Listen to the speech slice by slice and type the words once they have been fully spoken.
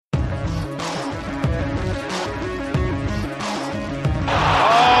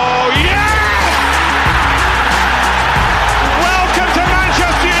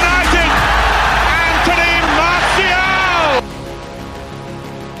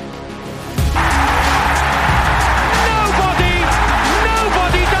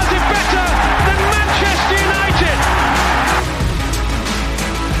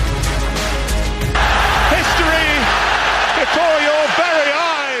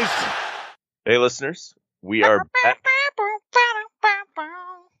Hey, listeners, we are back.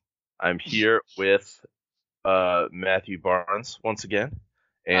 I'm here with Matthew Barnes once again,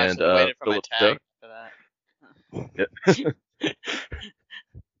 I and should have waited for my Philip tag Stone. for that.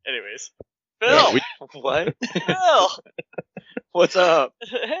 Anyways, Yeah, Phil, What? Phil, What's up?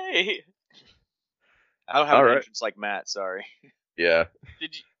 hey, I don't have all an right. entrance like Matt. Sorry. Yeah,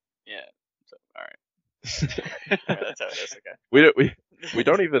 did you? Yeah. So, all right. All right, that's how it is. Okay. we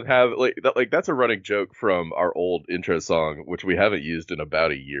don't even have that's a running joke from our old intro song, which we haven't used in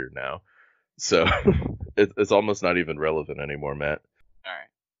about a year now. So it's almost not even relevant anymore, Matt. All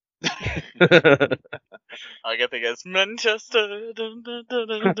right. I get think it's Manchester,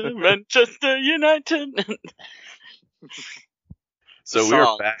 Manchester United. So the we are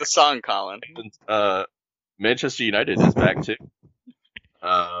song, back. the song, Colin. Manchester United is back too.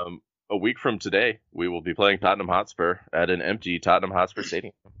 A week from today, we will be playing Tottenham Hotspur at an empty Tottenham Hotspur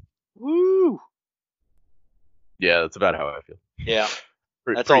Stadium. Woo! Yeah, that's about how I feel. Yeah, that's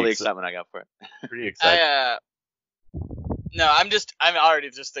Pretty all the exci- excitement I got for it. Pretty excited. No, I'm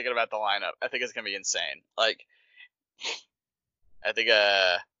already just thinking about the lineup. I think it's gonna be insane. Like, I think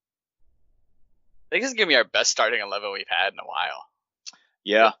it's gonna be our best starting 11 we've had in a while.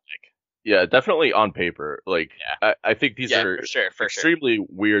 Yeah, Like, Yeah, definitely on paper. Like, Yeah. I think these yeah, are for sure. extremely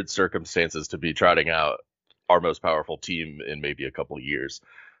weird circumstances to be trotting out our most powerful team in maybe a couple of years.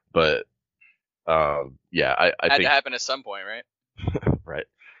 But, yeah, I Had think to happen at some point, right? right.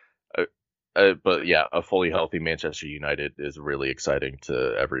 But yeah, a fully healthy Manchester United is really exciting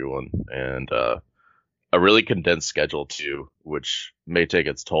to everyone, and a really condensed schedule too, which may take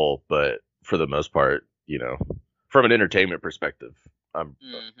its toll. But for the most part, from an entertainment perspective, I'm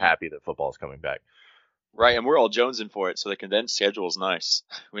happy that football's coming back. right. And we're all jonesing for it, so the condensed schedule is nice.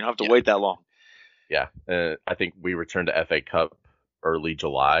 We don't have to wait that long. Yeah, I think we return to FA Cup early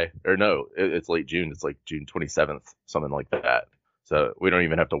July, or no, it's late June. It's like June 27th, something like that. So we don't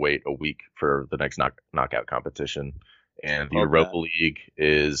even have to wait a week for the next knockout competition. And the Love Europa that. League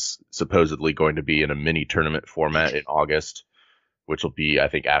is supposedly going to be in a mini tournament format in August, which will be, I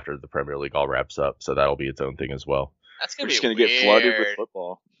think, after the Premier League all wraps up. So that'll be its own thing as well. That's We're gonna just be gonna weird. get flooded with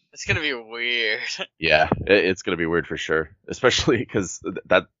football. It's gonna be weird. Yeah, it's going to be weird for sure, especially because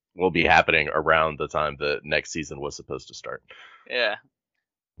that will be happening around the time the next season was supposed to start. Yeah.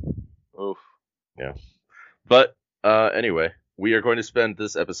 Oof. Yeah. But anyway, we are going to spend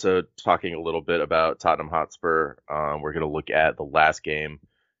this episode talking a little bit about Tottenham Hotspur. We're going to look at the last game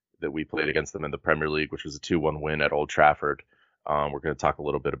that we played against them in the Premier League, which was a 2-1 win at Old Trafford. We're going to talk a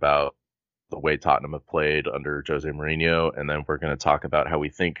little bit about the way Tottenham have played under Jose Mourinho, and then we're going to talk about how we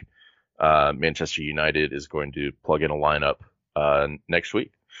think Manchester United is going to plug in a lineup next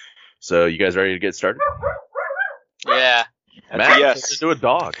week. So you guys ready to get started? Yeah. Matt, yes. do a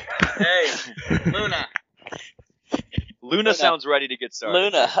dog. Hey, Luna. Luna sounds ready to get started.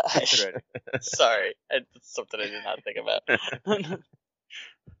 Luna. She's ready. Sorry, it's something I did not think about.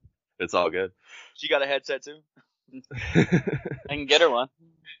 It's all good. She got a headset too. I can get her one.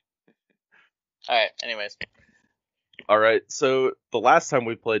 All right. Anyways. All right. So the last time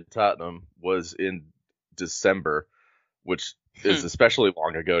we played Tottenham was in December, which is especially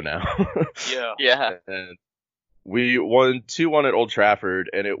long ago now. Yeah. Yeah. And we won 2-1 at Old Trafford,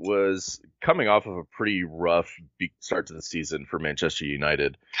 and it was coming off of a pretty rough start to the season for Manchester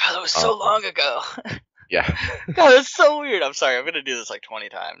United. God, that was so long ago. Yeah. God, that's so weird. I'm sorry. I'm gonna do this like 20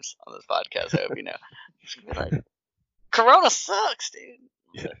 times on this podcast. I hope you know. Like, Corona sucks, dude.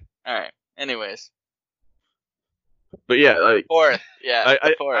 Yeah. All right. Anyways. But yeah, like, 4th. Yeah. I-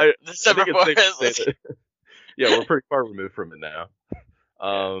 the 4th. December I think it's safe to 4th. say that- yeah, we're pretty far removed from it now.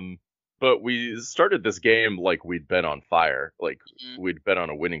 But we started this game like we'd been on fire, like we'd been on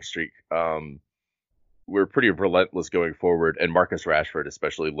a winning streak. We're pretty relentless going forward, and Marcus Rashford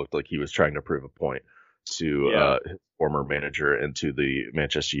especially looked like he was trying to prove a point to his former manager and to the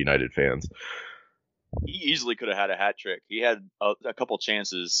Manchester United fans. He easily could have had a hat trick. He had a couple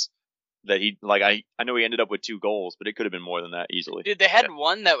chances that I know he ended up with 2 goals, but it could have been more than that easily. Dude, they had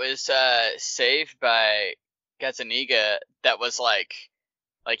one that was saved by Gazzaniga that was like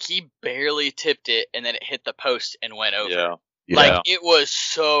he barely tipped it and then it hit the post and went over. Yeah. Like, it was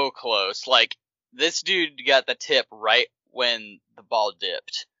so close. Like, this dude got the tip right when the ball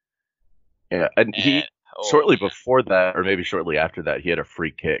dipped. Yeah, and he shortly before that, or maybe shortly after that, he had a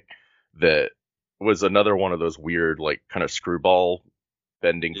free kick that was another one of those weird, like, kind of screwball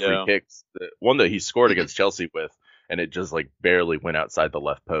bending free kicks. One that he scored against Chelsea with, and it just like barely went outside the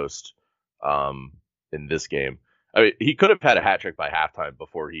left post in this game. I mean, he could have had a hat trick by halftime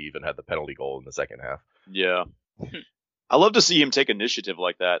before he even had the penalty goal in the second half. Yeah. I love to see him take initiative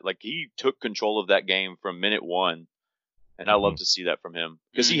like that. Like he took control of that game from minute one, and I love to see that from him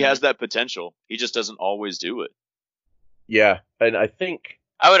because he has that potential. He just doesn't always do it. Yeah, and I think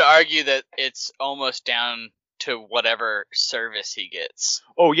I would argue that it's almost down to whatever service he gets.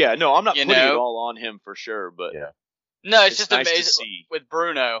 Oh yeah, no, I'm not putting it all on him for sure, but yeah. No, it's just nice amazing to see. with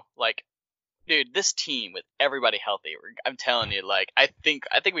Bruno. Like, dude, this team with everybody healthy, I'm telling you, like, I think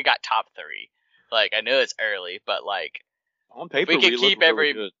we got top 3. Like, I know it's early, but like, on paper we could keep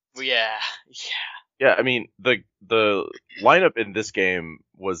really good. Yeah. Yeah, I mean the lineup in this game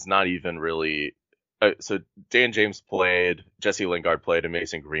was not even really. So Dan James played, Jesse Lingard played, and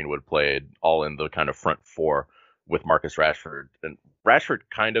Mason Greenwood played, all in the kind of front 4 with Marcus Rashford. And Rashford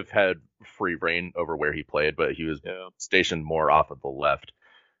kind of had free reign over where he played, but he was stationed more off of the left.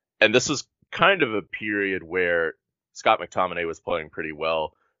 And this was kind of a period where Scott McTominay was playing pretty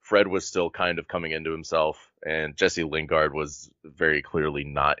well. Fred was still kind of coming into himself, and Jesse Lingard was very clearly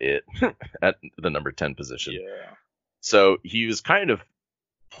not it at the number 10 position. Yeah. So he was kind of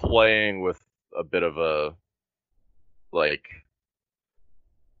playing with a bit of a, like,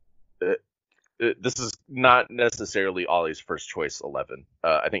 this is not necessarily Ollie's first choice 11.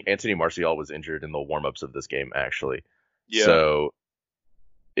 I think Anthony Martial was injured in the warm-ups of this game, actually. Yeah. So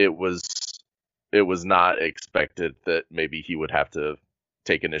it was not expected that maybe he would have to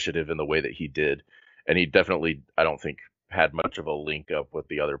take initiative in the way that he did. And he definitely, I don't think, had much of a link up with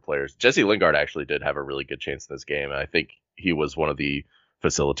the other players. Jesse Lingard actually did have a really good chance in this game, and I think he was one of the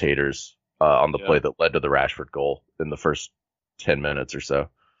facilitators on the play that led to the Rashford goal in the first 10 minutes or so.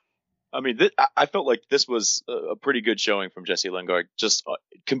 I mean, I felt like this was a pretty good showing from Jesse Lingard, just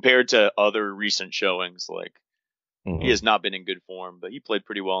compared to other recent showings. Like, he has not been in good form, but he played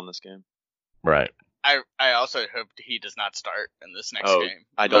pretty well in this game. Right. I also hope he does not start in this next game.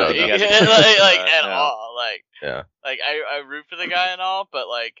 I don't think he has at all. Like, yeah. Like I root for the guy and all, but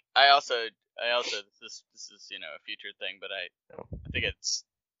like I also this is a future thing, but I think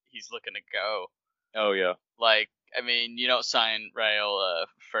he's looking to go. Oh yeah. Like, I mean, you don't sign Raiola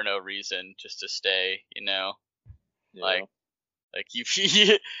for no reason just to stay, Yeah. Like you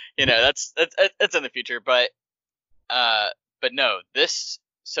that's in the future, but no, this.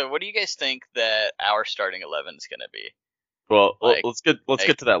 So what do you guys think that our starting 11 is gonna be? Well, let's get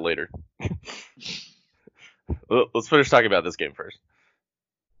to that later. Let's finish talking about this game first.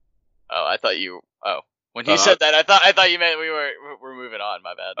 Oh, I thought you. Oh, when you said that, I thought you meant we're moving on.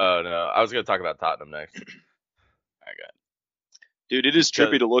 My bad. Oh no, I was gonna talk about Tottenham next. Okay. Dude, it is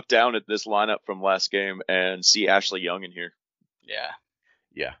trippy to look down at this lineup from last game and see Ashley Young in here. Yeah.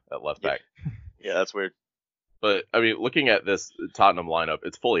 Yeah, at left back. Yeah, that's weird. But I mean, looking at this Tottenham lineup,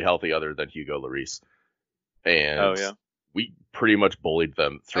 it's fully healthy other than Hugo Lloris, and we pretty much bullied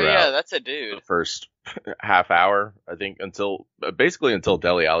them throughout. Oh yeah, that's a dude. The first half hour, I think, until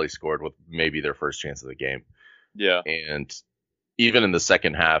Dele Alli scored with maybe their first chance of the game. Yeah, and even in the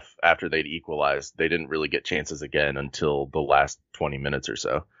second half, after they'd equalized, they didn't really get chances again until the last 20 minutes or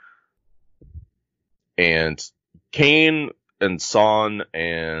so. And Kane and Son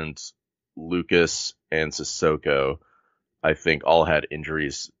and Lucas and Sissoko, I think, all had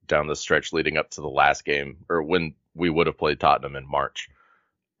injuries down the stretch leading up to the last game, or when we would have played Tottenham in March.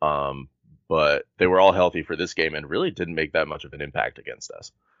 But they were all healthy for this game and really didn't make that much of an impact against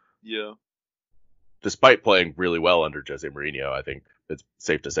us. Yeah. Despite playing really well under Jose Mourinho, I think it's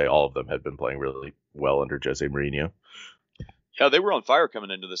safe to say all of them had been playing really well under Jose Mourinho. Yeah, they were on fire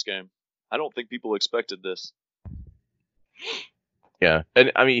coming into this game. I don't think people expected this. Yeah,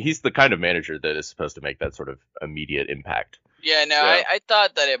 and I mean, he's the kind of manager that is supposed to make that sort of immediate impact. Yeah, no, yeah. I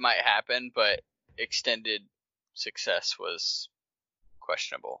thought that it might happen, but extended success was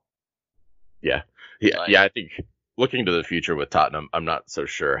questionable. Yeah, I think looking to the future with Tottenham, I'm not so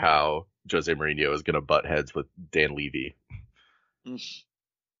sure how Jose Mourinho is going to butt heads with Dan Levy.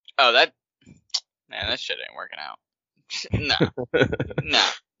 Oh, that shit ain't working out. No.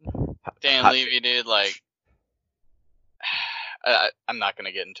 Dan Levy, dude, like, I'm not going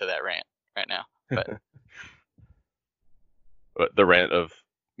to get into that rant right now, but the rant of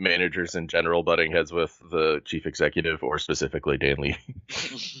managers in general butting heads with the chief executive, or specifically Dan Levy.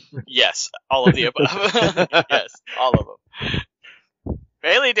 Yes, all of the above. Yes, all of them.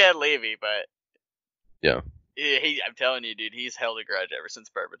 Mainly Dan Levy, but yeah, I'm telling you, dude, he's held a grudge ever since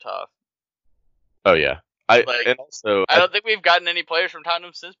Berbatov. Oh yeah, I don't think we've gotten any players from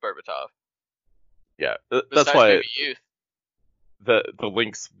Tottenham since Berbatov. Yeah, that's why youth. The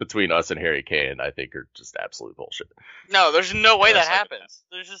links between us and Harry Kane, I think, are just absolute bullshit. No, there's no way that happens.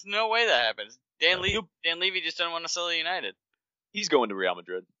 There's just no way that happens. Dan Levy just didn't want to sell United. He's going to Real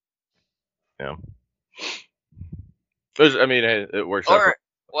Madrid. Yeah. I mean, hey, it works out. Or,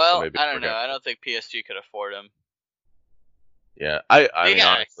 well, maybe I don't work know. out. I don't think PSG could afford him. Yeah, I They mean,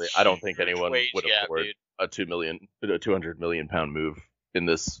 got a honestly, I don't think huge anyone wage would gap, afford dude. a 200 million pound move in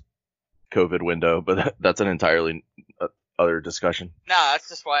this COVID window, but that's an entirely other discussion. Nah, that's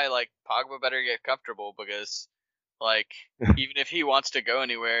just why, like, Pogba better get comfortable because, like, even if he wants to go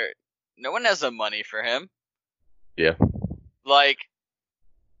anywhere, no one has the money for him. Yeah. Like,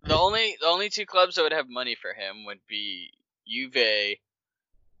 the only two clubs that would have money for him would be Juve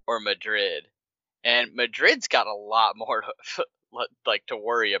or Madrid, and Madrid's got a lot more to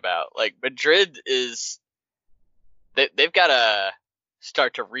worry about. Like, Madrid is they've got to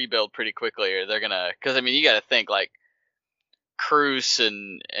start to rebuild pretty quickly, or they're gonna. Because I mean, you got to think like Cruz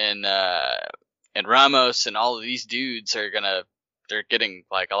and Ramos and all of these dudes are gonna. They're getting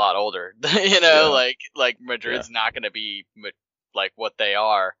like a lot older, Yeah. Like Madrid's not gonna be like what they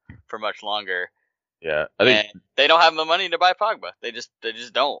are for much longer. Yeah, I think And they don't have the money to buy Pogba. They just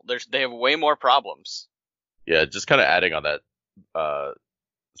don't. They have way more problems. yeah, just kind of adding on that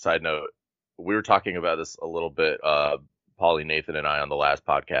side note, we were talking about this a little bit, Paulie, Nathan, and I on the last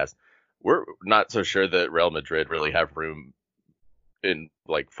podcast. We're not so sure that Real Madrid really have room in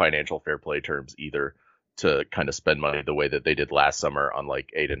like financial fair play terms either to kind of spend money the way that they did last summer on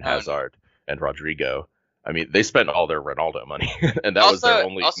like Aiden Hazard and Rodrigo. I mean, they spent all their Ronaldo money, and that was their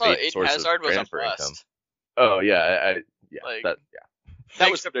only also main Aiden source Hazard of was a transfer bust. income. Oh yeah, Like, that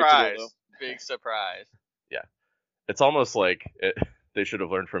big was surprise. predictable, Big surprise. it's almost like they should have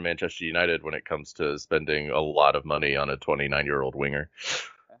learned from Manchester United when it comes to spending a lot of money on a 29-year-old winger.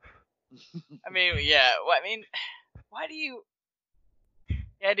 I mean, yeah. Well, I mean, why do you?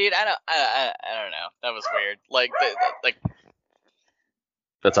 Yeah, dude. I don't know. That was weird. Like,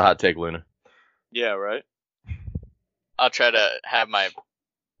 That's a hot take, Luna. Yeah, right. I'll try to have my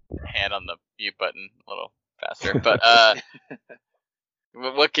hand on the mute button a little faster. But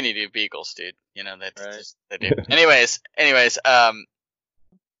what can you do, Beagles, dude? You know that's Right. just they do. Anyways, I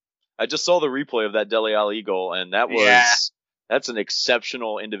just saw the replay of that Dele Alli goal, and that's an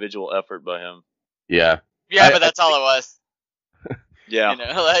exceptional individual effort by him. Yeah. but that's all it was. Yeah, You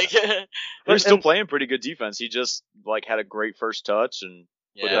know, like they're still playing pretty good defense. He just like had a great first touch and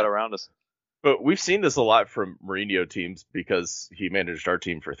put that around us. But we've seen this a lot from Mourinho teams because he managed our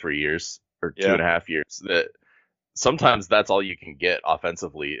team for 3 years or 2.5 years. That sometimes that's all you can get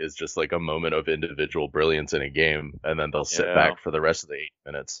offensively is just like a moment of individual brilliance in a game, and then they'll sit back for the rest of the 8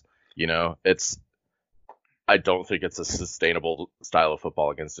 minutes. You know, I don't think it's a sustainable style of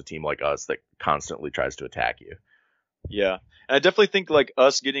football against a team like us that constantly tries to attack you. Yeah, and I definitely think like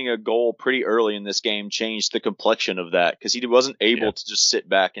us getting a goal pretty early in this game changed the complexion of that because he wasn't able to just sit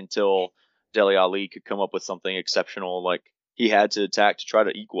back until Dele Alli could come up with something exceptional. Like he had to attack to try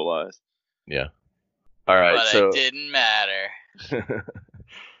to equalize. Yeah. All right. but so it didn't matter.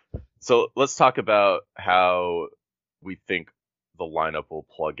 So let's talk about how we think the lineup will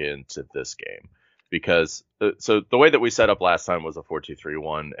plug into this game. Because so the way that we set up last time was a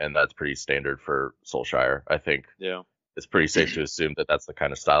 4-2-3-1, and that's pretty standard for Solskjaer. I think it's pretty safe to assume that that's the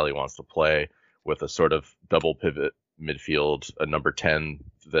kind of style he wants to play, with a sort of double pivot midfield, a number 10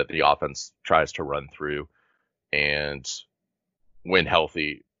 that the offense tries to run through, and when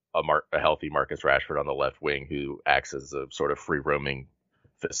healthy, a healthy Marcus Rashford on the left wing who acts as a sort of free roaming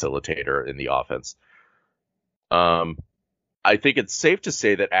facilitator in the offense. I think it's safe to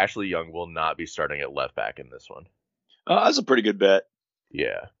say that Ashley Young will not be starting at left back in this one. That's a pretty good bet.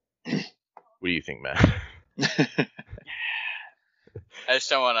 Yeah. What do you think, Matt? I just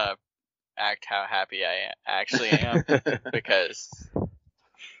don't want to act how happy I actually am because.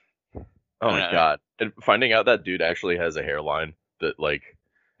 Oh my god! And finding out that dude actually has a hairline that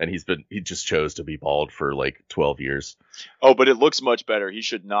and he just chose to be bald for like 12 years. Oh, but it looks much better. He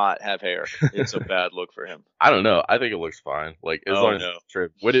should not have hair. It's a bad look for him. I don't know. I think it looks fine. Like as long as it's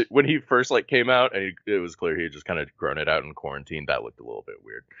trimmed. When he first came out and it was clear he had just kind of grown it out in quarantine, that looked a little bit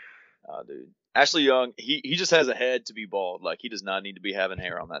weird. Oh, dude. Ashley Young, he just has a head to be bald. Like he does not need to be having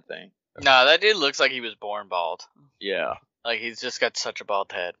hair on that thing. No, that dude looks like he was born bald. Yeah. Like he's just got such a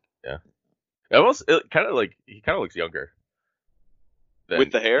bald head. Yeah. It kind of looks younger.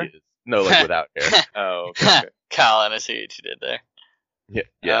 With the hair? No, like without hair. Oh, okay. Colin, I see what you did there.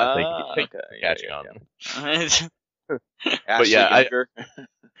 Yeah. Thank you for catching on. But yeah,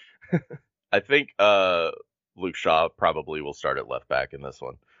 I think Luke Shaw probably will start at left back in this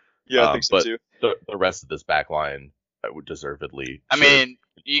one. Yeah, I think so but too. The rest of this back line would deservedly. I mean,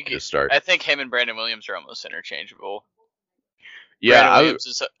 you could start. I think him and Brandon Williams are almost interchangeable. Yeah, Brandon Williams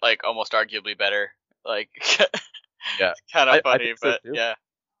is like almost arguably better. Like, yeah, kind of funny, but so yeah.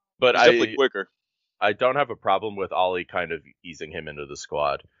 But he's definitely quicker. I don't have a problem with Ollie kind of easing him into the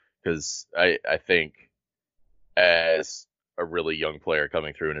squad because I think as a really young player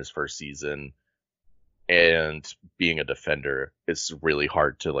coming through in his first season and being a defender, it's really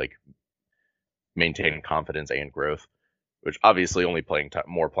hard to like maintain confidence and growth. Which obviously only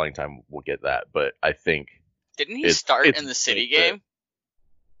more playing time will get that, but I think Didn't he start in the City game?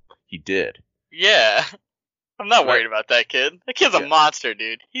 He did. Yeah. I'm not worried about that kid. That kid's a monster,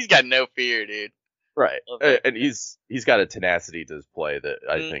 dude. He's got no fear, dude. Right. And he's got a tenacity to his play that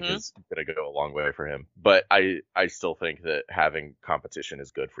I think is going to go a long way for him. But I still think that having competition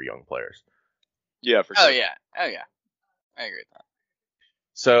is good for young players. Yeah, for sure. Oh yeah. I agree with that.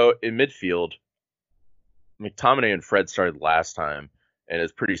 So in midfield, McTominay and Fred started last time, and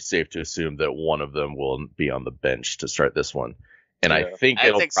it's pretty safe to assume that one of them will be on the bench to start this one. And I think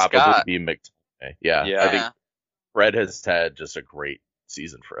it'll probably Scott. be McTominay. Yeah. I think Fred has had just a great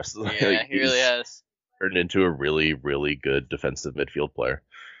season for us. Yeah, he really has. Turned into a really, really good defensive midfield player.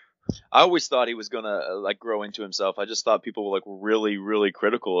 I always thought he was gonna like grow into himself. I just thought people were like really, really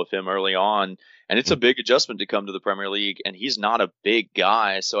critical of him early on, and it's a big adjustment to come to the Premier League. And he's not a big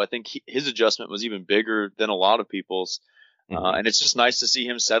guy, so I think his adjustment was even bigger than a lot of people's. And it's just nice to see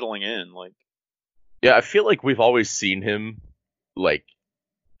him settling in. Like, yeah, I feel like we've always seen him like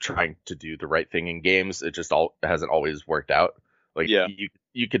trying to do the right thing in games. It just hasn't always worked out. Like,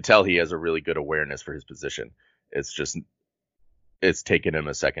 you could tell he has a really good awareness for his position. It's taken him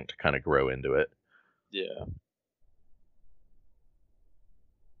a second to kind of grow into it. Yeah.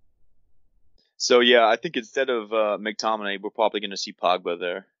 So, yeah, I think instead of McTominay, we're probably going to see Pogba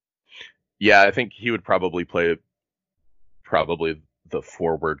there. Yeah, I think he would probably play the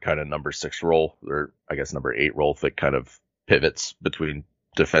forward kind of number 6 role, or I guess number 8 role that kind of pivots between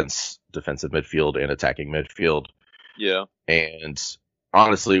defensive midfield and attacking midfield. Yeah. And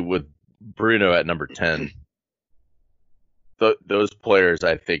honestly, with Bruno at number 10, those players,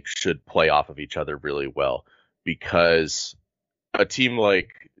 I think, should play off of each other really well, because a team like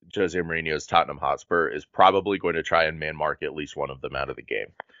Jose Mourinho's Tottenham Hotspur is probably going to try and man mark at least one of them out of the game,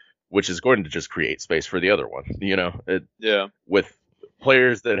 which is going to just create space for the other one. With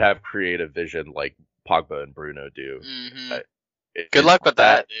players that have creative vision like Pogba and Bruno do. Good luck with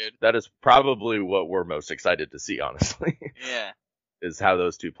that, dude. That is probably what we're most excited to see, honestly. Yeah. Is how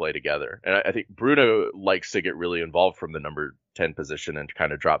those two play together. And I think Bruno likes to get really involved from the number 10 position and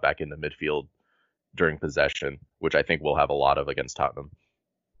kind of drop back into midfield during possession, which I think we'll have a lot of against Tottenham.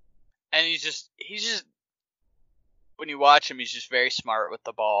 And he's just when you watch him, he's just very smart with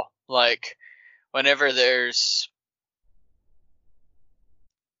the ball. Like, whenever there's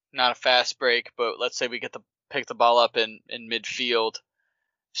not a fast break, but let's say we pick the ball up in midfield,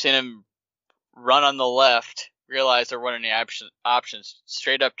 I've seen him run on the left, realize there weren't any options,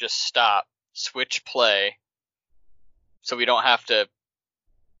 straight up just stop, switch play, so we don't have to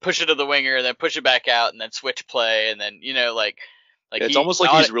push it to the winger, then push it back out, and then switch play, and then, it's almost like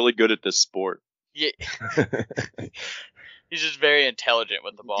he's really good at this sport. Yeah. He's just very intelligent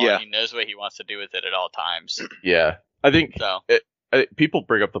with the ball, and he knows what he wants to do with it at all times. Yeah, I think people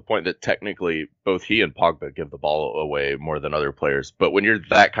bring up the point that technically both he and Pogba give the ball away more than other players, but when you're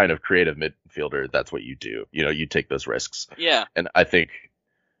that kind of creative midfielder, that's what you do. You take those risks. Yeah. And I think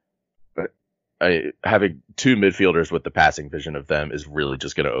having two midfielders with the passing vision of them is really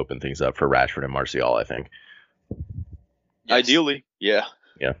just going to open things up for Rashford and Martial, I think. Yes. Ideally, yeah.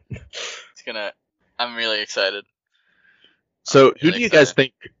 Yeah. I'm really excited. So who do you guys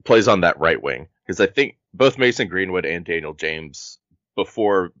think plays on that right wing? Because I think both Mason Greenwood and Daniel James,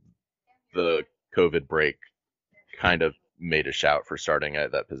 before the COVID break, kind of made a shout for starting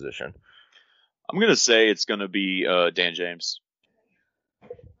at that position. I'm going to say it's going to be Dan James.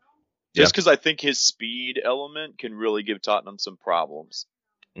 Just because I think his speed element can really give Tottenham some problems.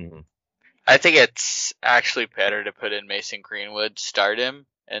 Mm-hmm. I think it's actually better to put in Mason Greenwood, start him,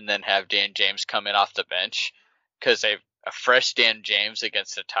 and then have Dan James come in off the bench, because a fresh Dan James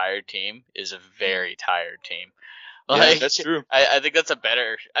against a tired team is a very tired team. Yeah, that's true. I think that's a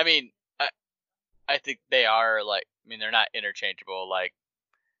better. I mean, I think they are they're not interchangeable. Like,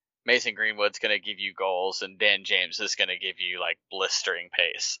 Mason Greenwood's going to give you goals, and Dan James is going to give you blistering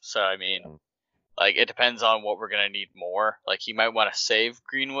pace. So I mean, it depends on what we're going to need more. He might want to save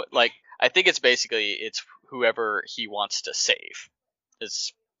Greenwood. I think it's whoever he wants to save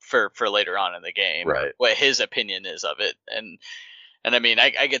is for later on in the game, right? What his opinion is of it, and I mean,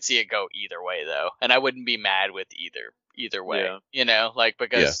 I could see it go either way though, and I wouldn't be mad with either way,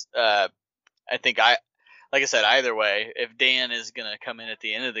 because I think like I said, either way, if Dan is gonna come in at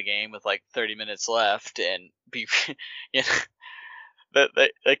the end of the game with 30 minutes left and be,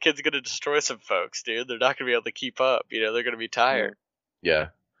 that kid's gonna destroy some folks, dude. They're not gonna be able to keep up. They're gonna be tired. Yeah.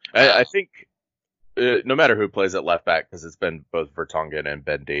 I think no matter who plays at left back, because it's been both Vertonghen and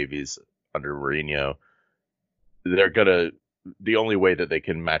Ben Davies under Mourinho, the only way that they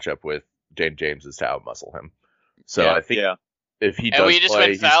can match up with Dane James is to outmuscle him. So I think if he does play,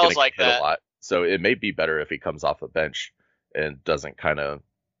 he's going to get hit a lot. So it may be better if he comes off the bench and doesn't kind of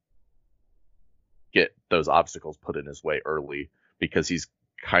get those obstacles put in his way early, because he's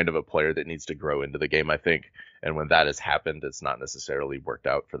kind of a player that needs to grow into the game, I think. And when that has happened, it's not necessarily worked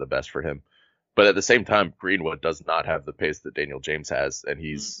out for the best for him. But at the same time, Greenwood does not have the pace that Daniel James has, and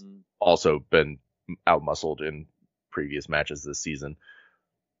he's also been outmuscled in previous matches this season.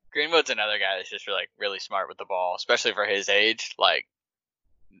 Greenwood's another guy that's just really smart with the ball, especially for his age. Like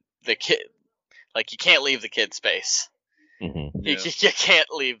the kid, you can't leave the kid space. Mm-hmm. You can't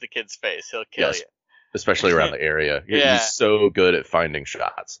leave the kid space. He'll kill you. Especially around the area. Yeah. He's so good at finding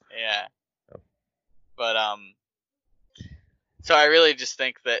shots. Yeah. But so I really just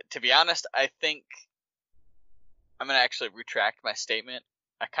think that, to be honest, I think I'm gonna actually retract my statement.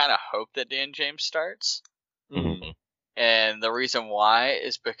 I kind of hope that Dan James starts. Mm-hmm. And the reason why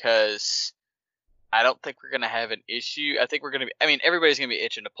is because I don't think we're going to have an issue. I think we're going to be, everybody's going to be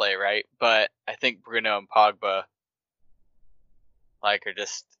itching to play, right? But I think Bruno and Pogba, are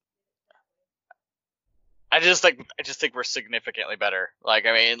just, I just think we're significantly better.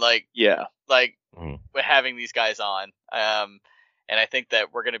 With having these guys on. And I think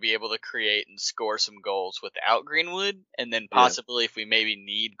that we're going to be able to create and score some goals without Greenwood. And then possibly if we maybe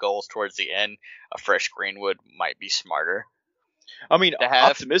need goals towards the end, a fresh Greenwood might be smarter.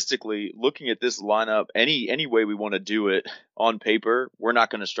 Optimistically, looking at this lineup, any way we want to do it on paper, we're not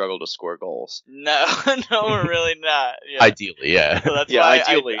going to struggle to score goals. No, we're really not. Yeah. Ideally, yeah. So that's why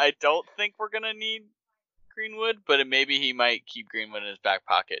I don't think we're going to need Greenwood, but maybe he might keep Greenwood in his back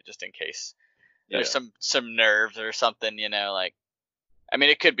pocket just in case there's some nerves or something,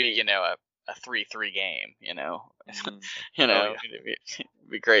 it could be, a 3-3 game, it'd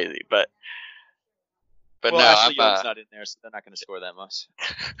be crazy, but no, Ashley Young's not in there, so they're not going to score that much.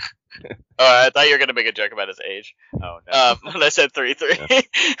 Oh, I thought you were going to make a joke about his age. Oh, no. When I said 3-3.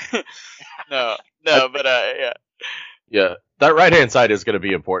 Yeah. But yeah. Yeah, that right-hand side is going to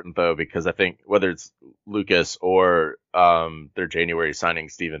be important, though, because I think whether it's Lucas or their January signing,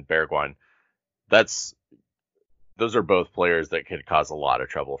 Steven Bergwijn, those are both players that could cause a lot of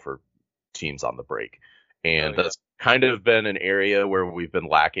trouble for teams on the break. And that's kind of been an area where we've been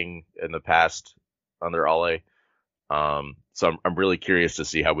lacking in the past under Ole. So I'm really curious to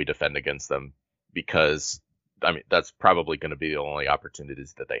see how we defend against them, because, that's probably going to be the only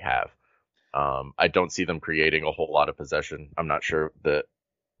opportunities that they have. I don't see them creating a whole lot of possession. I'm not sure that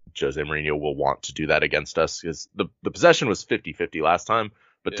Jose Mourinho will want to do that against us, because the possession was 50-50 last time.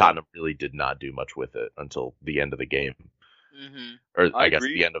 But Tottenham really did not do much with it until the end of the game. Mm-hmm. Or I guess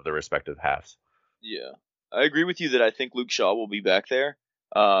the end of the respective halves. Yeah. I agree with you that I think Luke Shaw will be back there.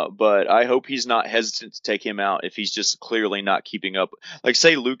 But I hope he's not hesitant to take him out if he's just clearly not keeping up. Like,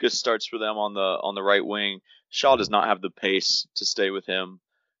 say Lucas starts for them on the right wing. Shaw does not have the pace to stay with him.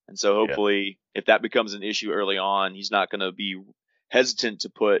 And so hopefully if that becomes an issue early on, he's not going to be hesitant to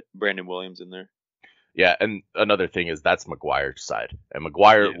put Brandon Williams in there. Yeah, and another thing is that's Maguire's side. And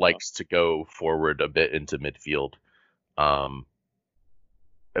Maguire likes to go forward a bit into midfield, but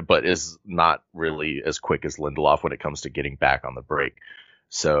is not really as quick as Lindelof when it comes to getting back on the break.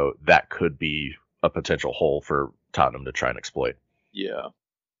 So that could be a potential hole for Tottenham to try and exploit. Yeah.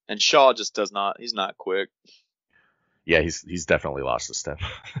 And Shaw just he's not quick. Yeah, he's definitely lost a step.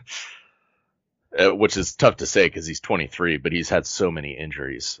 Which is tough to say because he's 23, but he's had so many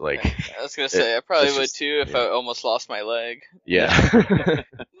injuries. I was gonna say I probably would too if I almost lost my leg. Yeah,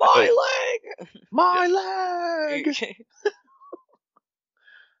 my leg.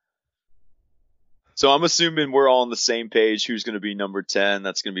 So I'm assuming we're all on the same page. Who's going to be number 10?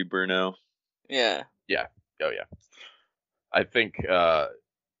 That's going to be Bruno. Yeah. Yeah. Oh yeah. I think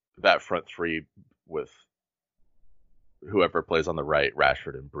that front three with whoever plays on the right,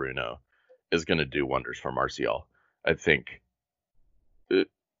 Rashford and Bruno, is going to do wonders for Martial. I think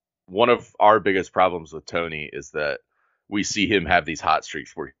one of our biggest problems with Tony is that we see him have these hot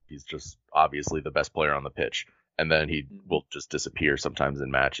streaks where he's just obviously the best player on the pitch, and then he will just disappear sometimes in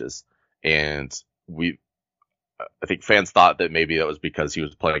matches. And I think fans thought that maybe that was because he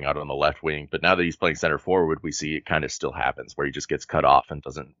was playing out on the left wing, but now that he's playing center forward, we see it kind of still happens where he just gets cut off and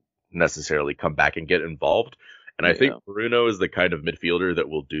doesn't necessarily come back and get involved. And I think Bruno is the kind of midfielder that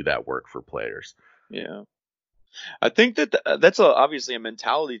will do that work for players. Yeah. I think that's obviously a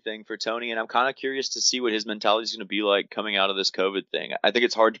mentality thing for Tony, and I'm kind of curious to see what his mentality is going to be like coming out of this COVID thing. I think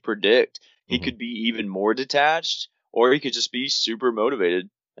it's hard to predict. He Mhm. could be even more detached, or he could just be super motivated.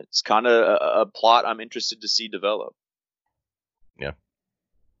 It's kind of a plot I'm interested to see develop. Yeah.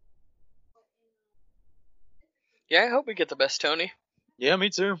 Yeah, I hope we get the best Tony. Yeah, me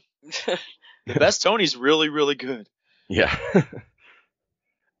too. The best Tony's really, really good. Yeah.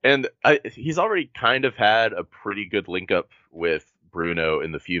 And he's already kind of had a pretty good link up with Bruno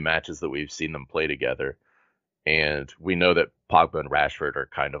in the few matches that we've seen them play together. And we know that Pogba and Rashford are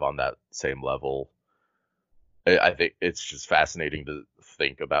kind of on that same level. I think it's just fascinating to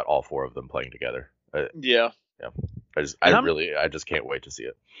think about all four of them playing together. Yeah. Yeah. I just can't wait to see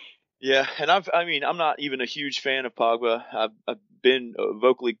it. Yeah, and I'm not even a huge fan of Pogba. I've been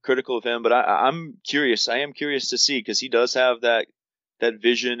vocally critical of him, but I'm curious. I am curious to see because he does have that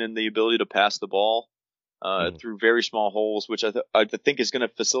vision and the ability to pass the ball through very small holes, which I think is going to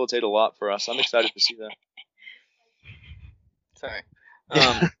facilitate a lot for us. I'm excited to see that. Sorry.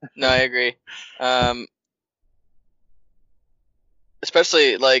 No, I agree.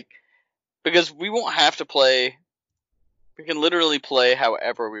 Especially like because we won't have to play. We can literally play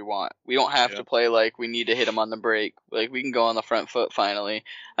however we want. We don't have to play like we need to hit them on the break. Like we can go on the front foot finally.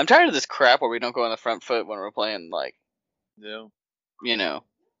 I'm tired of this crap where we don't go on the front foot when we're playing like, you know,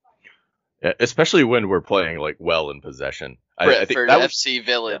 Yeah, especially when we're playing like well in possession. I think Brentford that was FC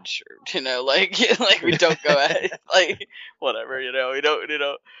Village. Or, like like we don't go at like whatever. We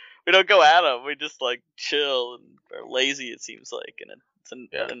don't go at them. We just like chill and are lazy. It seems like, and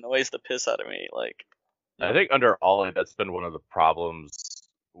it annoys the piss out of me. Like. I think under Ollie, that's been one of the problems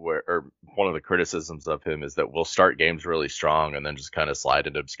or one of the criticisms of him is that we'll start games really strong and then just kind of slide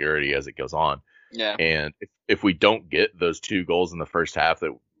into obscurity as it goes on. Yeah. And if we don't get those 2 goals in the first half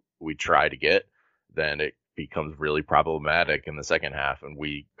that we try to get, then it becomes really problematic in the second half and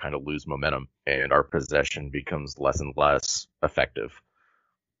we kind of lose momentum and our possession becomes less and less effective.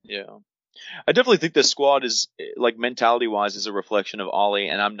 Yeah. I definitely think this squad is like mentality wise is a reflection of Ollie,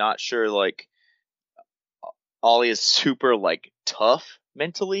 and I'm not sure like Ollie is super like tough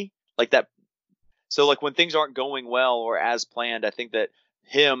mentally, like that. So like when things aren't going well or as planned, I think that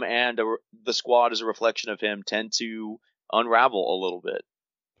him and the squad as a reflection of him tend to unravel a little bit.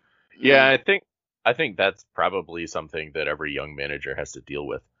 Yeah, I think that's probably something that every young manager has to deal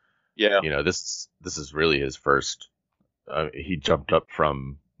with. Yeah. This is really his first. He jumped up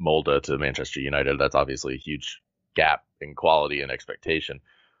from Molde to Manchester United. That's obviously a huge gap in quality and expectation.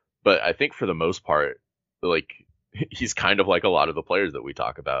 But I think for the most part, like he's kind of like a lot of the players that we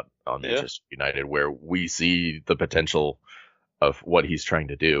talk about on Manchester United, where we see the potential of what he's trying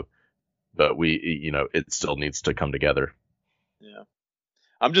to do, but it still needs to come together. Yeah.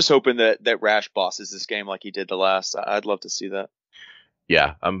 I'm just hoping that Rash bosses this game like he did the last. I'd love to see that.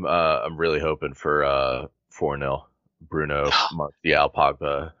 Yeah, I'm really hoping for 4-0. Bruno, Martial,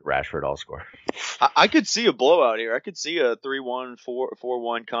 Pogba, Rashford all score. I could see a blowout here. I could see a 3-1,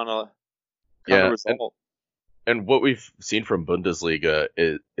 4-1 kind of result. And what we've seen from Bundesliga,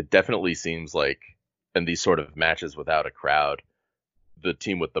 it definitely seems like in these sort of matches without a crowd, the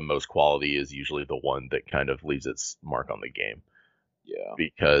team with the most quality is usually the one that kind of leaves its mark on the game. Yeah.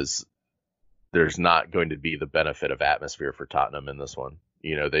 Because there's not going to be the benefit of atmosphere for Tottenham in this one.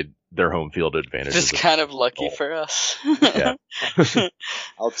 Their home field advantage is kind of lucky for us. Yeah.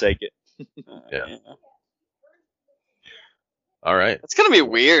 I'll take it. Yeah. All right. It's gonna be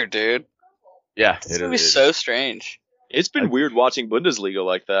weird, dude. Yeah, it's gonna be so strange. It's been weird watching Bundesliga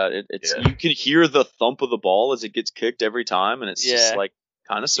like that. You can hear the thump of the ball as it gets kicked every time, and it's just like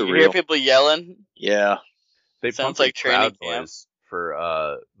kind of surreal. You hear people yelling. Yeah, they sounds like training camp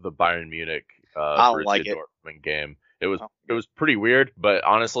for the Bayern Munich Borussia Dortmund game. It was pretty weird, but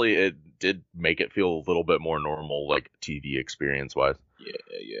honestly, it did make it feel a little bit more normal, like TV experience wise.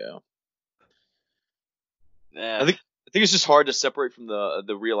 Yeah. I think it's just hard to separate from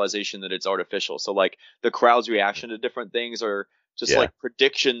the realization that it's artificial. So like the crowd's reaction to different things are just like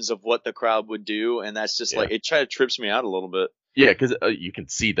predictions of what the crowd would do, and that's just like it kind of trips me out a little bit. Yeah, because you can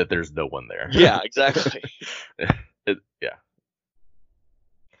see that there's no one there. Yeah, exactly. Yeah.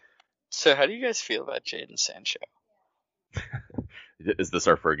 So how do you guys feel about Jadon Sancho? Is this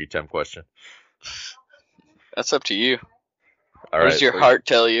our Fergie Temp question? That's up to you. All what right, does your heart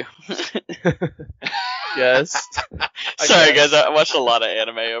tell you? Yes. Sorry, guys. I watched a lot of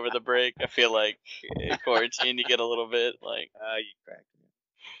anime over the break. I feel like in quarantine you get a little bit like. You cracked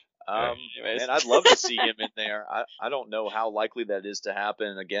me. And I'd love to see him in there. I don't know how likely that is to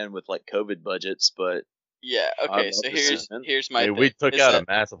happen again with like COVID budgets, but Yeah. I'd Okay. love So to see it. here's I my mean, thing. we took is out that- a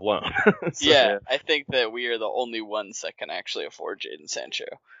massive loan. So- yeah, I think that we are the only ones that can actually afford Jadon Sancho.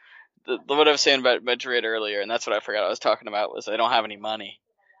 What I was saying about Madrid earlier, and that's what I forgot I was talking about, was they don't have any money.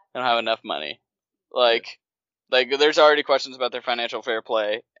 They don't have enough money. Like there's already questions about their financial fair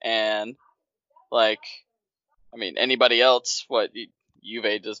play, and like, I mean, anybody else? What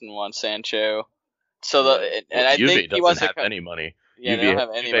Juve doesn't want Sancho, so Yeah. and Well, I Juve think he doesn't wants to have come. any money. Yeah, they don't have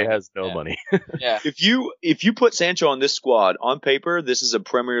any Juve money. has no Yeah. money. Yeah, If you put Sancho on this squad, on paper, this is a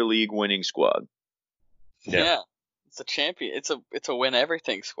Premier League winning squad. yeah. It's a champion. It's a win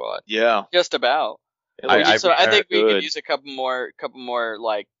everything squad. Yeah. Just about. I So I think we good. could use a couple more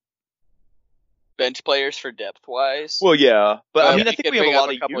like bench players for depth wise. Well, yeah, but I But mean, I we think could we have a bring up lot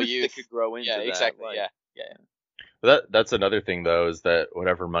a of couple youth youth. that could grow into Yeah, that. exactly. like- Yeah. That's another thing though, is that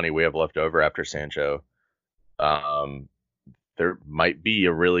whatever money we have left over after Sancho, there might be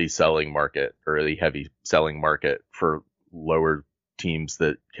a really heavy selling market for lower teams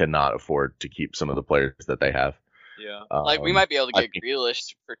that cannot afford to keep some of the players that they have. Yeah. Like we might be able to I get think-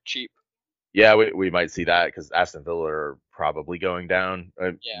 Grealish for cheap. Yeah, we might see that because Aston Villa are probably going down.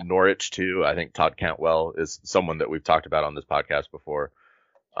 Yeah. Norwich too. I think Todd Cantwell is someone that we've talked about on this podcast before.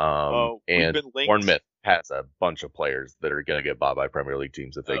 We've And been linked. Bournemouth has a bunch of players that are going to get bought by Premier League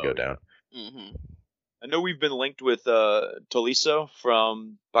teams if they Oh, go yeah. down. Mm-hmm. I know we've been linked with Tolisso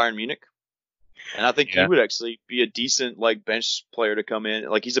from Bayern Munich, and I think Yeah. he would actually be a decent like bench player to come in.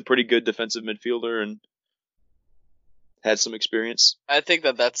 Like he's a pretty good defensive midfielder and had some experience. I think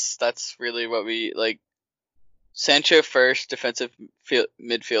that's really what we like. Sancho first, defensive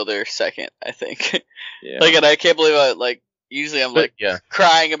midfielder second. I think. Yeah. Like, and I can't believe usually I'm But, like yeah,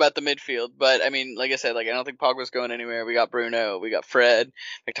 crying about the midfield, but I mean, like I said, like I don't think Pogba's going anywhere. We got Bruno, we got Fred,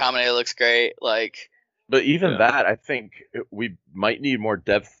 McTominay looks great. Like, but even Yeah. that, I think we might need more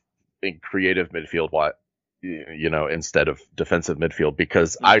depth in creative midfield. Instead of defensive midfield,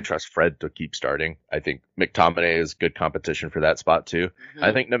 because I trust Fred to keep starting. I think McTominay is good competition for that spot too.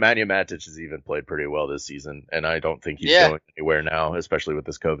 I think Nemanja Matic has even played pretty well this season, and I don't think he's Yeah. going anywhere now, especially with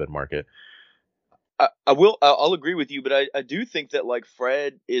this COVID market. I'll agree with you, but I do think that like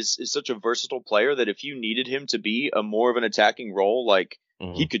Fred is such a versatile player that if you needed him to be a more of an attacking role, like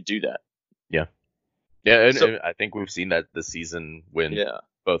Mhm. he could do that. Yeah, and, So- and I think we've seen that this season when Yeah.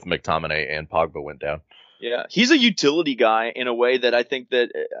 both McTominay and Pogba went down. Yeah, he's a utility guy in a way that I think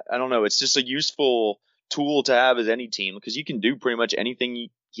that I don't know. It's just a useful tool to have as any team because you can do pretty much anything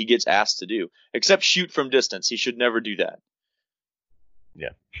he gets asked to do, except shoot from distance. He should never do that. Yeah.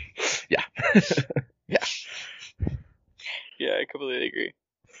 yeah, I completely agree.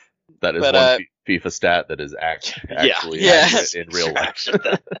 That is But, one FIFA stat that is actually Yeah. accurate in real life.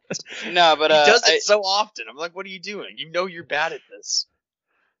 No, but he does I- it so often. I'm like, what are you doing? You know you're bad at this.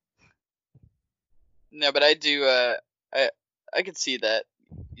 No, but I do. I could see that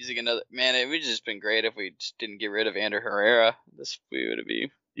using another man. It would just been great if we just didn't get rid of Ander Herrera. This we would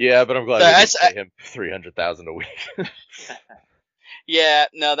be. Yeah, but I'm glad So we I- didn't pay him $300,000 a week. Yeah,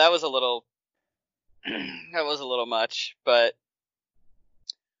 no, that was a little. That was a little much, but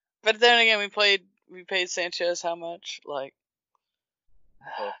then again, we paid Sanchez how much? Like,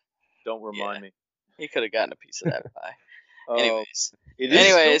 Don't remind me. he could have gotten a piece of that pie. Oh, Anyways, it is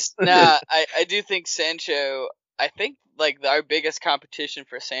Anyways, still- nah, I do think Sancho. I think like our biggest competition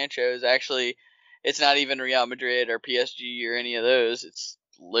for Sancho is actually, it's not even Real Madrid or PSG or any of those. It's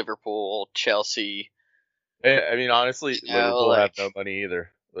Liverpool, Chelsea. I mean, honestly, You know, Liverpool like- have no money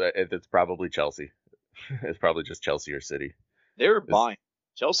either. It's probably Chelsea. It's probably just Chelsea or City. They're buying.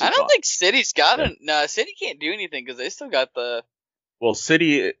 Chelsea. I don't think City's got no. City can't do anything because they still got the. Well,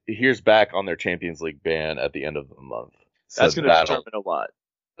 City hears back on their Champions League ban at the end of the month. So that's going to determine a lot.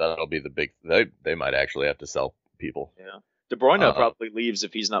 that'll be the big. They might actually have to sell people. Yeah. De Bruyne Uh-uh. probably leaves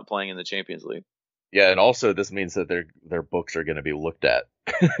if he's not playing in the Champions League. Yeah, and also this means that their books are going to be looked at.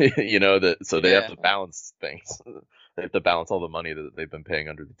 So they have to balance things. They have to balance all the money that they've been paying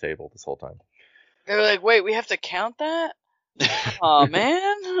under the table this whole time. They're like, wait, we have to count that? Oh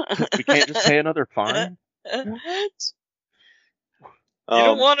man, We can't just pay another fine. What? You don't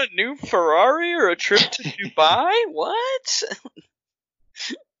Um, want a new Ferrari or a trip to Dubai? What?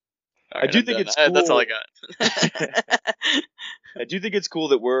 I do think it's That's all I cool. got. I do think it's cool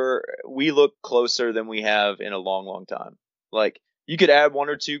that we look closer than we have in a long, long time. Like you could add one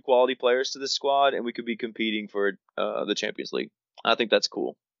or two quality players to this squad, and we could be competing for the Champions League. I think that's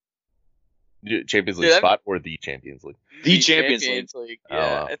cool. Champions League Dude, spot or the Champions League? The Champions League. Yeah, Oh,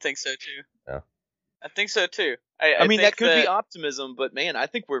 wow. I think so too. Yeah. I think so too. I mean, think that could be optimism, but man, I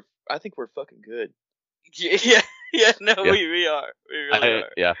think we're fucking good. Yeah, no, Yeah. we are. We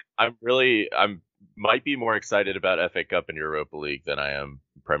really are. I'm might be more excited about FA Cup and Europa League than I am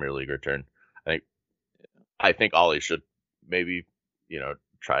Premier League return. I think Ollie should maybe,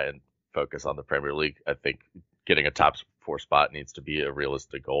 try and focus on the Premier League. I think getting a top 4 spot needs to be a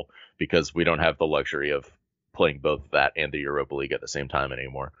realistic goal because we don't have the luxury of playing both that and the Europa League at the same time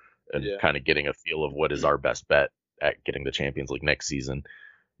anymore, and kind of getting a feel of what is our best bet at getting the Champions League next season.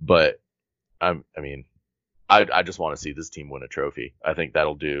 But I just want to see this team win a trophy. I think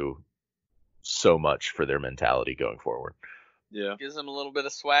that'll do so much for their mentality going forward. Yeah. Gives them a little bit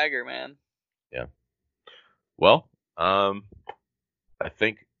of swagger, man. Yeah. Well, I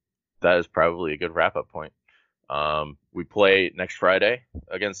think that is probably a good wrap-up point. We play next Friday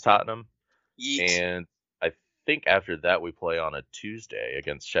against Tottenham, and I think after that we play on a Tuesday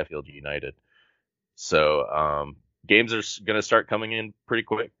against Sheffield United. So games are going to start coming in pretty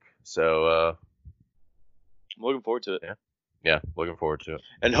quick. So I'm looking forward to it. Yeah, looking forward to it.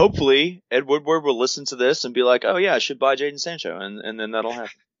 And hopefully Ed Woodward will listen to this and be like, oh yeah, I should buy Jadon Sancho, and then that'll happen.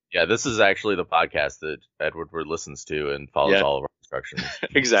 Yeah, this is actually the podcast that Ed Woodward listens to and follows all of our instructions.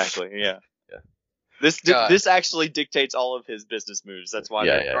 Exactly, yeah. This actually dictates all of his business moves. That's why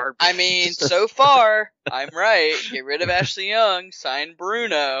they're garbage. I mean, so far, I'm right. Get rid of Ashley Young, sign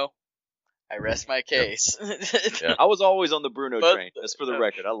Bruno. I rest my case. Yeah. I was always on the Bruno train. That's for the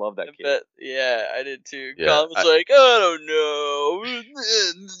record. I love that kid. I did too. Yeah, Colin was like, I don't know.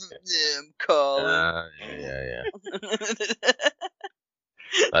 Colin. Yeah.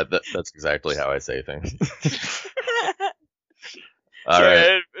 That's exactly how I say things. All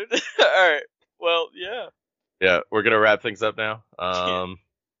right. All right. Well, yeah. Yeah, we're going to wrap things up now.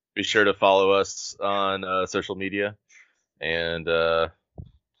 Be sure to follow us on social media. And,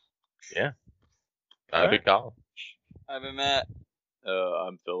 yeah. I've been Colin. I've been Matt.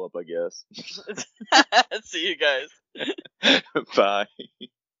 I'm Philip, I guess. See you guys. Bye.